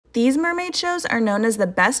These mermaid shows are known as the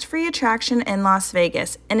best free attraction in Las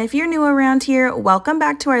Vegas, and if you're new around here, welcome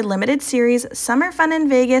back to our limited series, Summer Fun in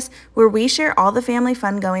Vegas, where we share all the family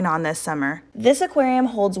fun going on this summer. This aquarium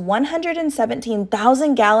holds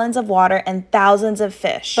 117,000 gallons of water and thousands of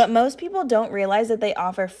fish, but most people don't realize that they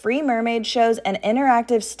offer free mermaid shows and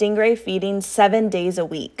interactive stingray feeding 7 days a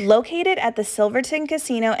week. Located at the Silverton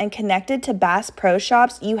Casino and connected to Bass Pro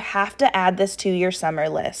Shops, you have to add this to your summer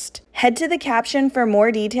list. Head to the caption for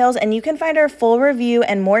more details, and you can find our full review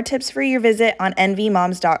and more tips for your visit on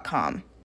nvmoms.com.